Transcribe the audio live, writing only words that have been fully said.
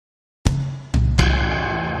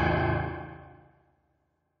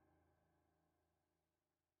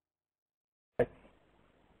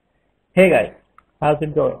Hey guys, how's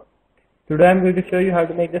it going? Today I'm going to show you how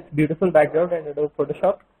to make this beautiful background in Adobe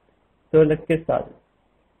Photoshop. So let's get started.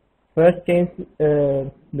 First change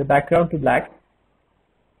the background to black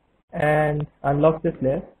and unlock this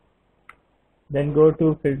layer. Then go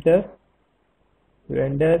to filter,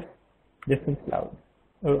 render, distance cloud.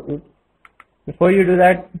 Oops. Before you do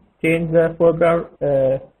that, change the foreground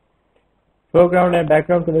and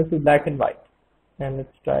background colors to black and white. And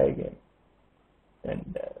let's try again.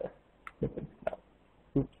 And distance cloud.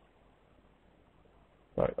 Oops.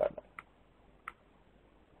 Sorry about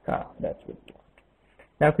that. That's good.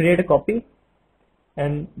 Now create a copy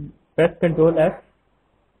and press Ctrl F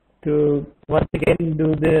to once again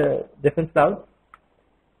do the difference cloud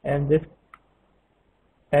and this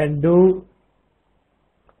and do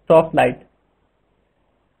soft light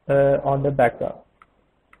on the background.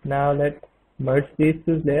 Now let's merge these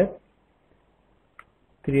two layers.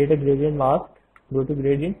 Create a gradient mask. Go to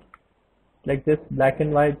gradient, like this black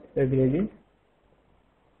and white gradient,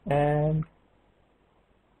 and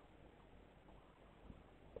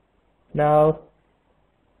now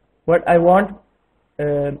what I want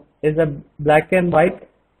is a black and white.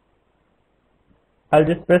 I'll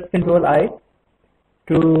just press Ctrl I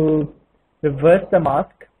to reverse the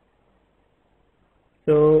mask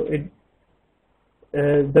so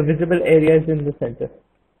the visible area is in the center,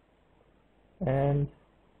 and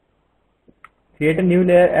create a new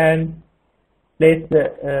layer and place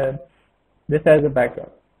this as a background.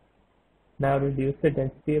 Now reduce the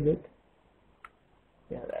density a bit.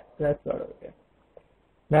 Yeah, that's sort of okay.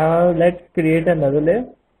 Now let's create another layer.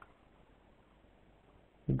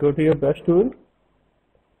 Go to your brush tool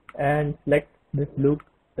and select this blue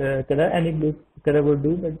color. Any blue color will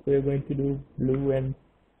do, but we're going to do blue and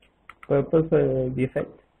purple for the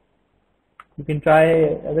effect. You can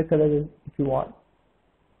try other colors if you want.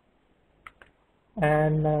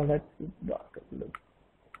 And now let's dark a little.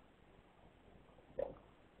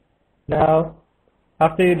 Now,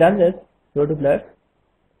 after you've done this, go to blur,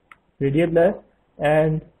 radial blur,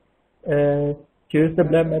 and choose the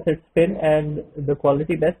blur method spin and the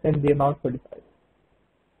quality best and the amount 45.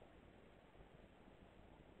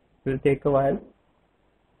 It will take a while.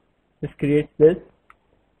 This creates this.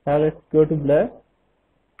 Now let's go to blur,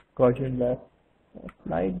 Gaussian blur,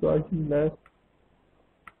 slight Gaussian blur,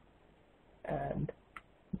 and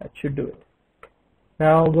that should do it.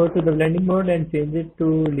 Now go to the blending mode and change it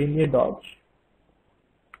to linear dodge,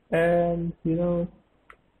 and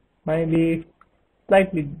maybe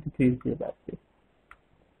slightly decrease the opacity.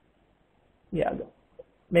 Yeah,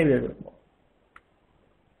 maybe a little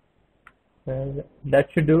more.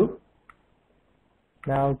 That should do.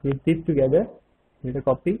 Now group these together with a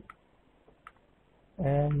copy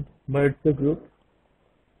and merge the group.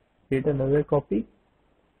 Create another copy.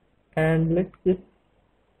 And let's just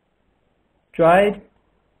try it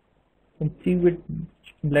and see which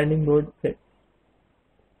blending mode fits.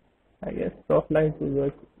 I guess soft light will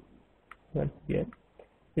work once again.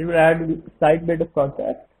 It will add a slight bit of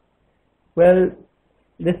contrast. Well,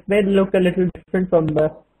 this may look a little different from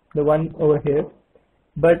the one over here,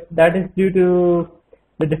 but that is due to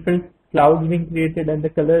the different clouds being created and the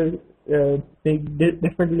colors being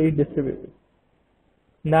differently distributed.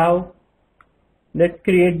 Now let's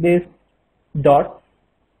create these dots,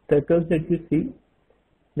 circles that you see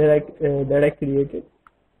that I created.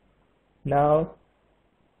 Now,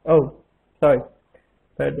 oh, sorry,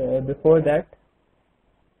 but before that,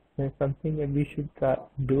 there's something that we should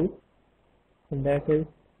do, and that is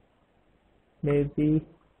maybe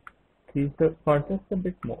increase the contrast a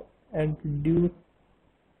bit more and reduce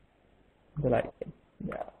the lighting.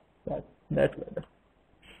 Yeah, that's better.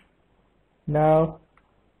 Now,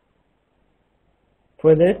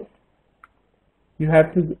 for this, you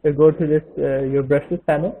have to go to this your brushes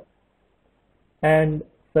panel and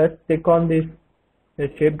first click on this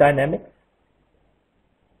shape dynamics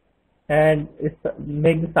and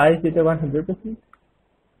make the size data 100%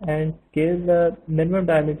 and scale the minimum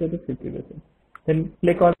diameter to 50%. Then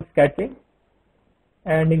click on sketching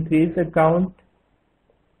and increase the count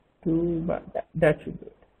to that should do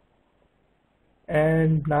it.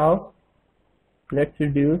 And now let's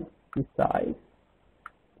reduce the size.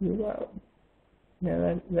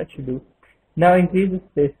 Yeah, that should do. Now increase the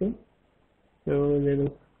spacing so they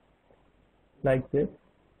look like this,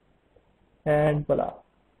 and voila,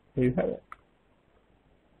 there you have it.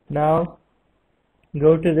 Now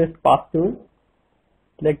go to this path tool,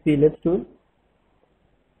 select the ellipse tool,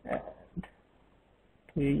 and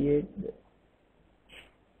create this,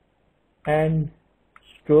 and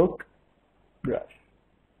stroke brush.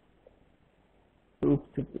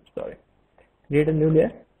 Oops, sorry. Create a new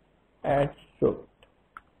layer and stroke.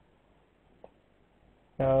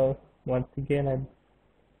 Now once again I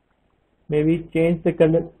maybe change the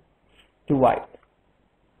color to white.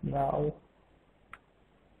 Now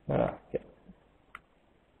okay.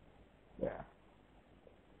 Yeah.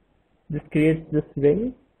 This creates this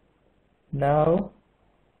ring. Now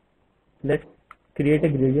let's create a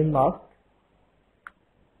gradient mask,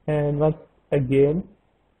 and once again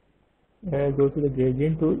go to the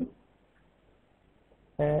gradient tool,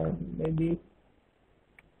 and maybe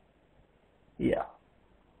yeah,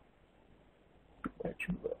 that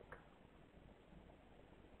should work.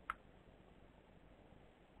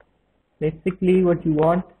 Basically what you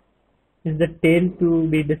want is the tail to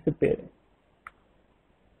be disappearing.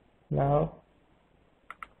 Now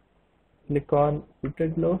click on filter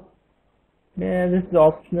glow. Yeah, this is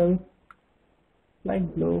optional,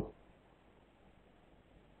 like glow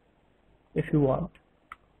if you want.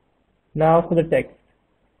 Now for the text,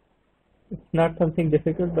 it's not something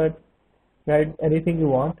difficult, but write anything you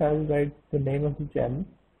want. I will write the name of the channel,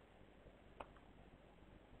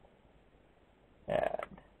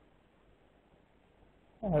 and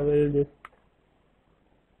I will just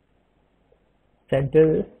center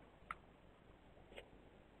this,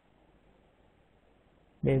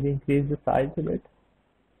 maybe increase the size a bit.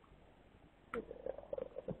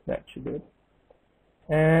 That should do it.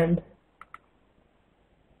 And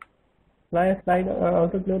apply a slide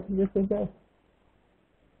outer glow to this as well.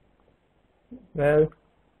 Well,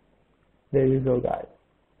 there you go, guys.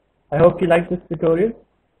 I hope you liked this tutorial.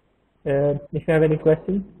 If you have any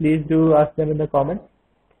questions, please do ask them in the comments.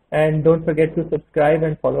 And don't forget to subscribe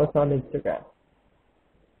and follow us on Instagram.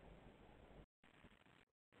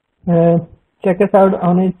 Check us out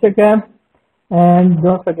on Instagram, and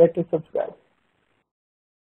don't forget to subscribe.